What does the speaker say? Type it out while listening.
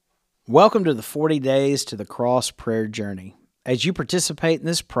Welcome to the 40 Days to the Cross prayer journey. As you participate in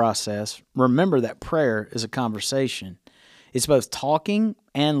this process, remember that prayer is a conversation. It's both talking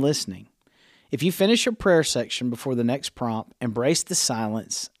and listening. If you finish your prayer section before the next prompt, embrace the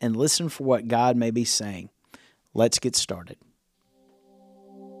silence and listen for what God may be saying. Let's get started.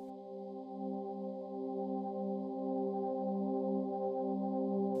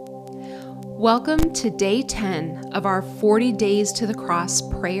 Welcome to Day 10 of our 40 Days to the Cross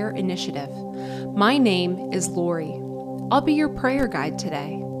prayer initiative. My name is Lori. I'll be your prayer guide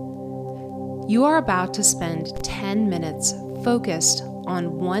today. You are about to spend 10 minutes focused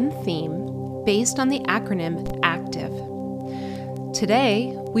on one theme based on the acronym ACTIVE.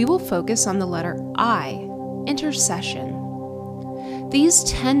 Today, we will focus on the letter I, Intercession. These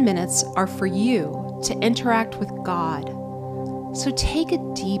 10 minutes are for you to interact with God. So take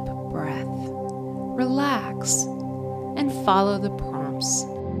a deep breath. Relax, and follow the prompts.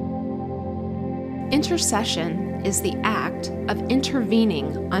 Intercession is the act of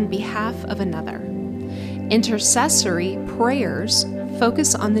intervening on behalf of another. Intercessory prayers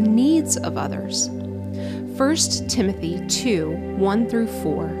focus on the needs of others. 1 Timothy 2, 1 through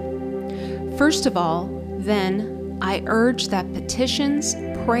 4. First of all, then, I urge that petitions,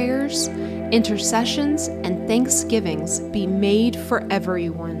 prayers, intercessions, and thanksgivings be made for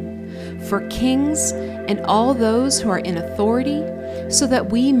everyone, for kings and all those who are in authority, so that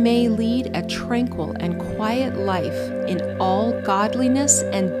we may lead a tranquil and quiet life in all godliness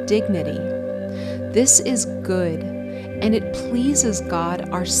and dignity. This is good, and it pleases God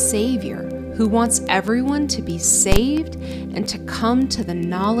our Savior, who wants everyone to be saved and to come to the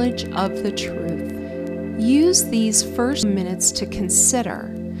knowledge of the truth. Use these first minutes to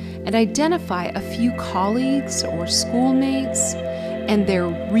consider and identify a few colleagues or schoolmates and their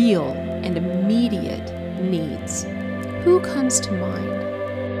real and immediate needs. Who comes to mind?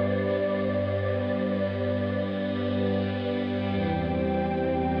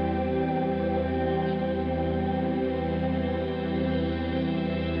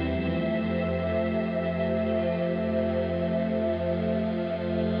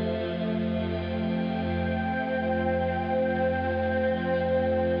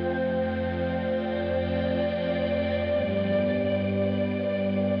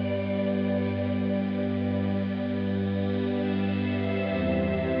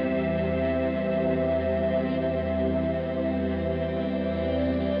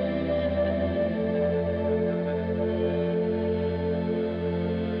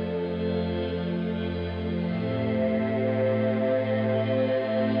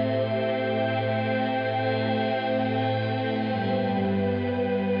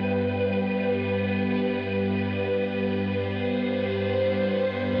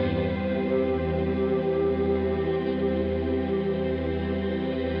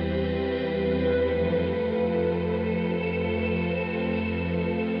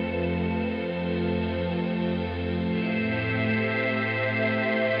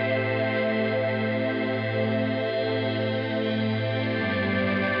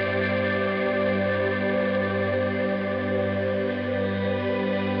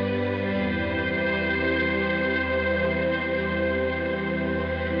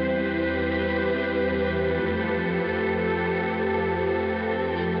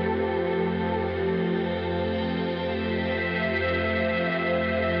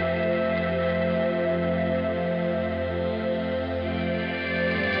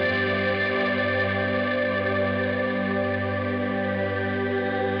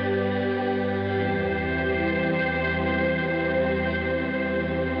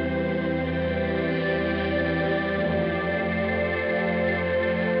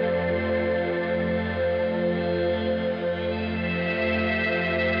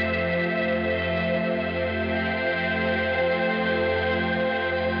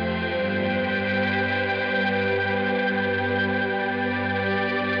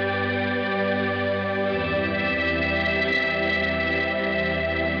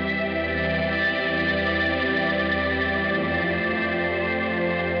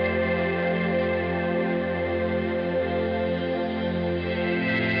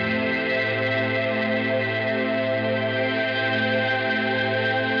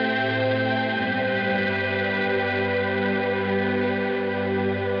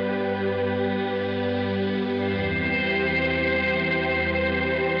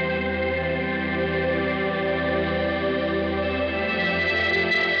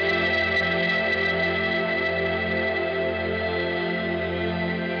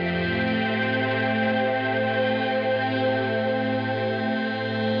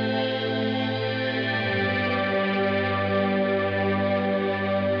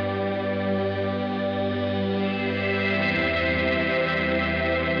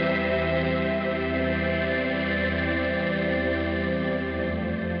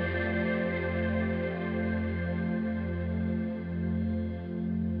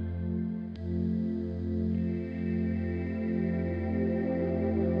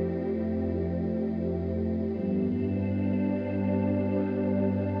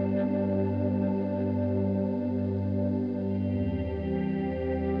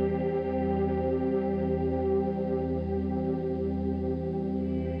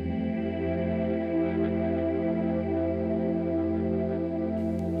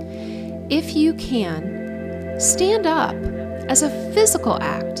 If you can, stand up as a physical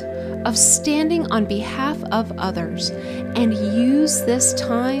act of standing on behalf of others and use this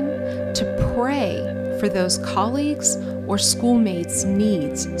time to pray for those colleagues or schoolmates'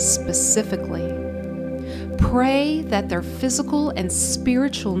 needs specifically. Pray that their physical and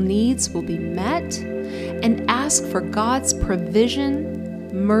spiritual needs will be met, and ask for God's provision,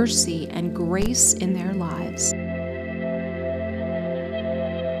 mercy, and grace in their lives.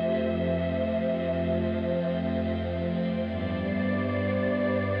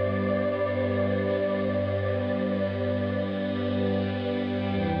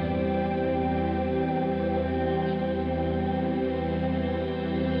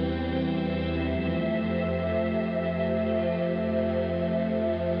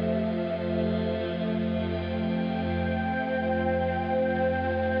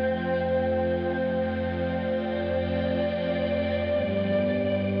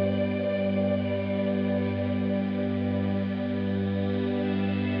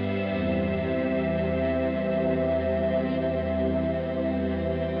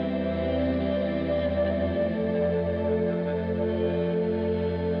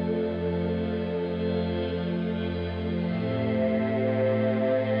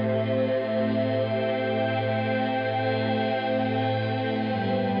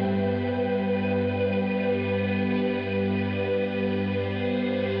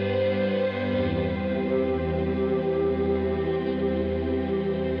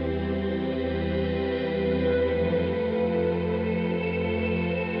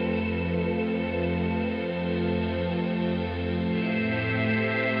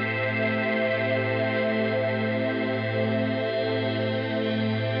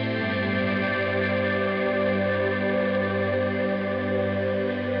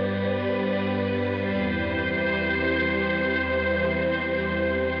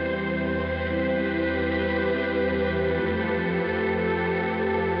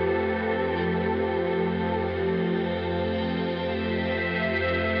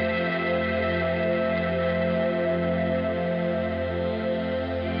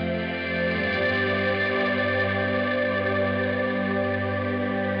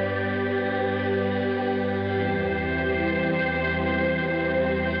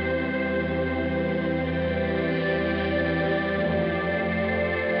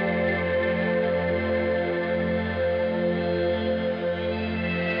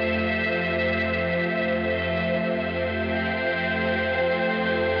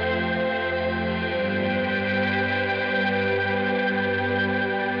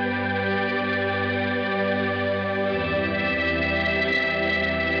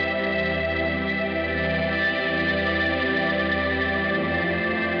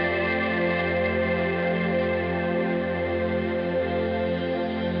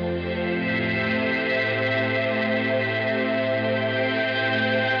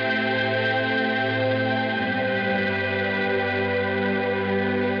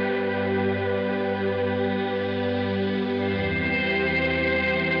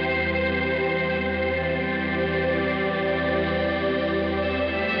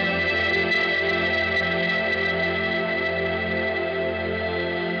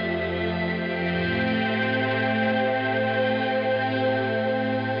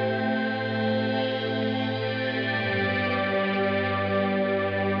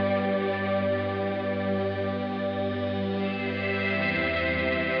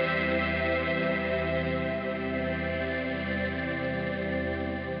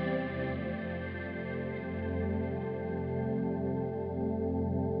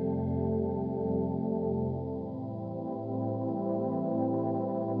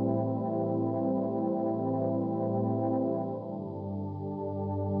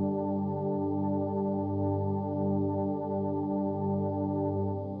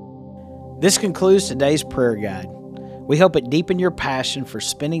 This concludes today's prayer guide. We hope it deepened your passion for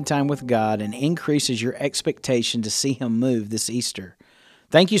spending time with God and increases your expectation to see Him move this Easter.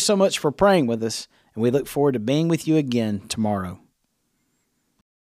 Thank you so much for praying with us, and we look forward to being with you again tomorrow.